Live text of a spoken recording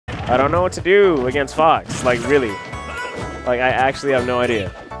I don't know what to do against Fox. Like, really. Like, I actually have no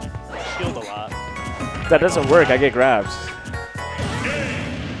idea. Shield a lot. That doesn't work. I get grabs.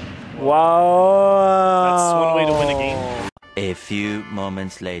 Wow. That's one way to win a game. A few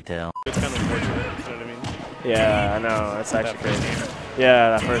moments later. It's kind of unfortunate, you know what I mean? Yeah, I know. It's actually crazy.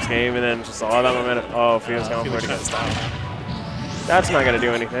 Yeah, that first game, and then just all that momentum. Oh, Fio's going for it again. That's not going to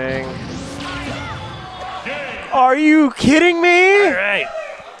do anything. Are you kidding me? All right.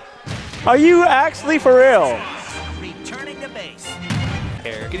 Are you actually for real? Returning to base.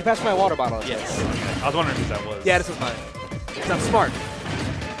 Can you pass my water bottle? Yes. I was wondering who that was. Yeah, this was mine. Because I'm smart.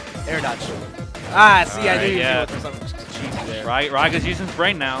 Air dodge. Ah, see, I knew you yeah. were doing something cheesy there. Right, Raga's using his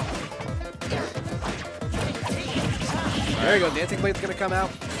brain now. There you go. Dancing Blade's going to come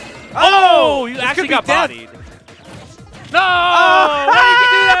out. Oh, you this actually could be got death. bodied. No! What did you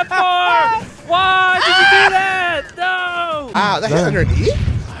do that for? Why did you do that? No! Ah, that hit underneath?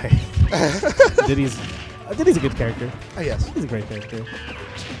 Diddy's a good character. Oh, yes. He's a great character.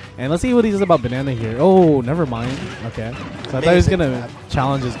 And let's see what he does about Banana here. Oh, never mind. Okay. So I thought he was going to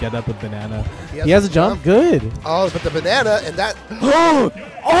challenge his get up with Banana. He has a jump. Good. Oh, but the banana and that. Oh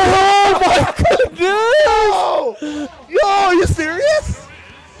my goodness! Yo, are you serious?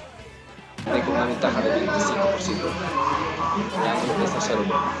 Con una ventaja de 25%. Ya empieza a ser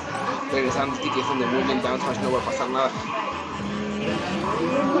regresando stick, es donde muy bien down smash, no va a pasar nada.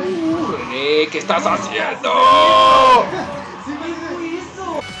 René, ¿qué estás haciendo?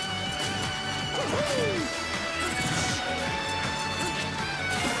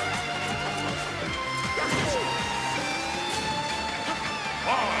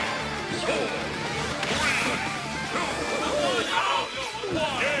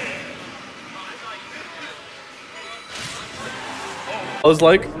 I was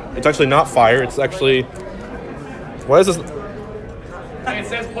like, it's actually not fire, it's actually, why is this? It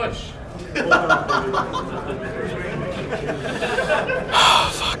says push. Fuck.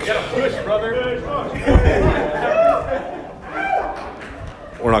 You gotta push, brother.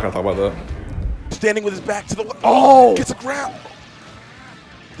 We're not gonna talk about that. Standing with his back to the wall. Oh! Gets a grab.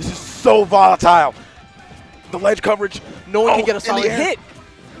 This is so volatile. The ledge coverage, no one can get a solid hit.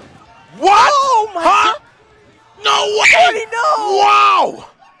 What? Oh my God. No way! Quaddy, no! Wow!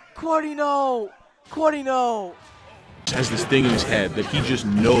 Quaddy, no! Quaddy, no! Has this thing in his head that he just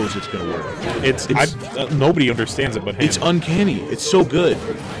knows it's gonna work. It's nobody understands it but him. It's uncanny. It's so good,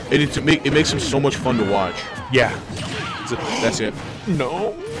 and it makes him so much fun to watch. Yeah. That's it.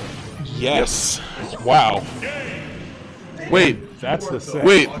 No. Yes. Wow. Wait. That's the set.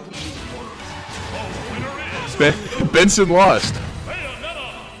 Wait. Benson lost.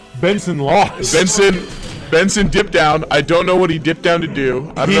 Benson lost. Benson dipped down. I don't know what he dipped down to do.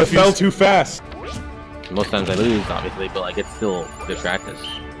 I don't know if he fell too fast. Most times I lose, obviously, but like it's still good practice.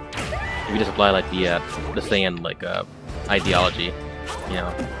 If you just apply like the Saiyan like ideology, you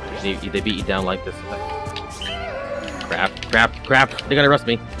know, they beat you down like this. Like, crap! They're gonna arrest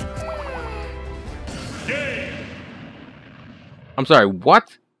me. I'm sorry.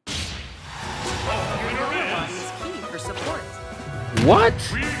 What? What?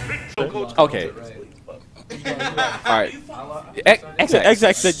 Okay. Alright.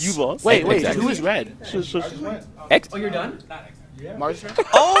 XX said you lost. Wait, who is red? X. Oh, you're done? Mars?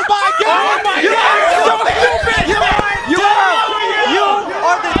 Oh my god! Oh my god! You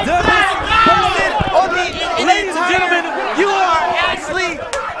are the dumbest person on the. Ladies and gentlemen, you are actually.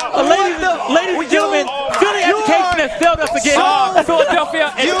 Ladies and gentlemen, Philly education has failed us again. Philadelphia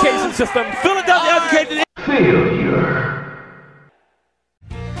education system. Philadelphia